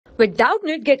With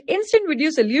Doubtnut, get instant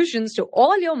video solutions to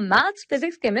all your maths,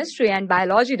 physics, chemistry, and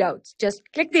biology doubts. Just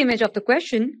click the image of the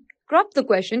question, crop the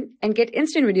question, and get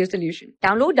instant video solution.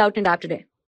 Download Doubtnut app today.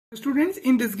 Students,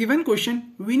 in this given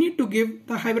question, we need to give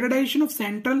the hybridization of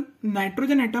central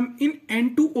nitrogen atom in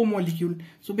N2O molecule.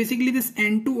 So basically this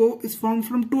N2O is formed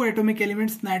from two atomic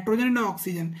elements, nitrogen and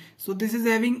oxygen. So this is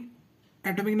having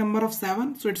atomic number of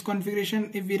 7. So its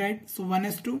configuration, if we write, so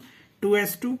 1s2,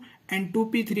 2s2 and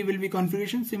 2p3 will be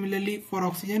configuration. Similarly for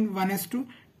oxygen, 1s2,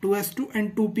 2s2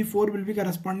 and 2p4 will be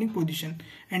corresponding position.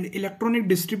 And electronic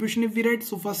distribution, if we write,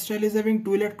 so first shell is having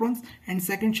 2 electrons and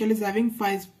second shell is having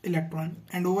 5 electrons,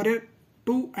 and over here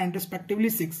 2 and respectively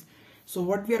 6. So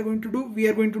what we are going to do, we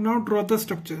are going to now draw the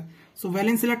structure. So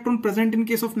valence electron present in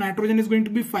case of nitrogen is going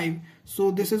to be 5.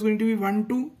 So this is going to be 1,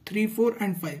 2, 3, 4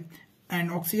 and 5. And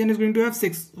oxygen is going to have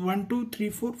 6. 1, 2, 3,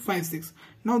 4, 5, 6.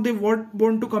 Now they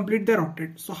want to complete their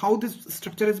octet. So how this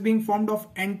structure is being formed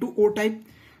of N2O type?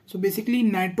 So basically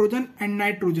nitrogen and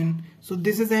nitrogen. So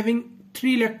this is having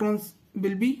 3 electrons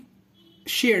will be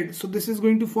shared. So this is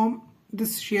going to form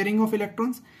this sharing of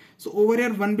electrons. So over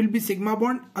here 1 will be sigma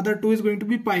bond, other 2 is going to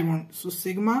be pi bond. So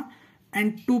sigma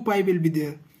and 2 pi will be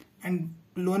there. And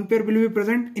lone pair will be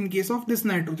present in case of this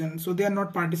nitrogen, so they are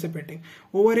not participating.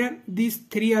 Over here these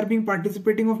 3 are being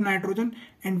participating of nitrogen,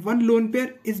 and one lone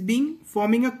pair is being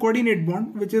forming a coordinate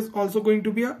bond, which is also going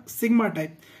to be a sigma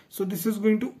type. So this is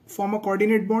going to form a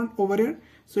coordinate bond over here.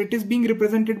 So it is being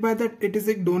represented by that it is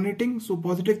like donating, so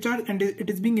positive charge, and it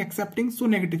is being accepting, so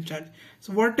negative charge.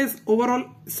 So what is overall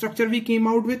structure we came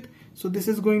out with? So this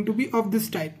is going to be of this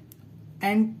type,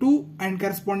 N2 and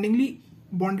correspondingly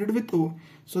bonded with O.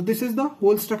 So this is the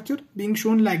whole structure being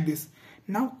shown like this.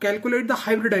 Now calculate the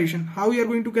hybridization. How we are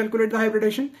going to calculate the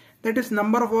hybridization? That is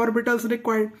number of orbitals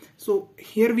required. So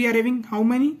here we are having how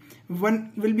many?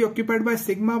 One will be occupied by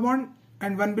sigma bond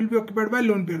and one will be occupied by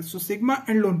lone pair. So sigma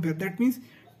and lone pair. That means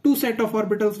 2 set of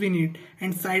orbitals we need.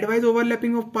 And sidewise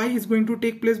overlapping of pi is going to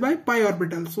take place by pi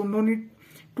orbital. So no need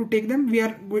to take them. We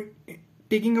are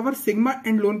taking our sigma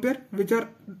and lone pair which are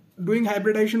doing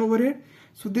hybridization over here.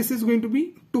 So this is going to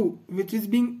be 2, which is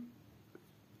being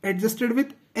adjusted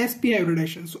with sp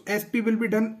hybridization. So sp will be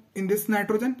done in this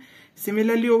nitrogen.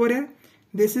 Similarly over here,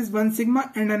 this is 1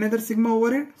 sigma and another sigma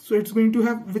over here. So it's going to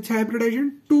have which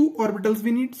hybridization? 2 orbitals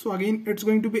we need. So again it's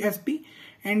going to be sp.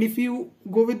 And if you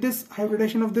go with this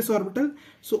hybridization of this orbital,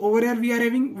 so over here we are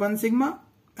having 1 sigma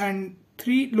and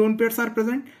 3 lone pairs are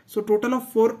present. So total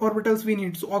of 4 orbitals we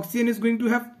need. So oxygen is going to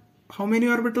have how many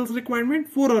orbitals requirement?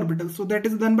 4 orbitals. So that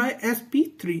is done by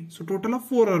sp3. So total of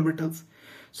 4 orbitals.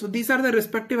 So these are the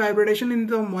respective hybridization in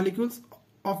the molecules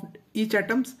of each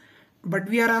atoms. But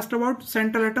we are asked about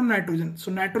central atom nitrogen.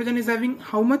 So nitrogen is having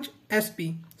how much?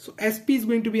 sp. So sp is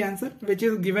going to be answer which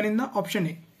is given in the option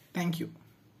A. Thank you.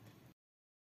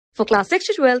 For class 6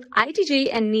 to 12, IIT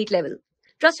JEE and NEET level.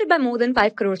 Trusted by more than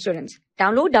 5 crore students.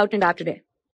 Download Doubtnut app today.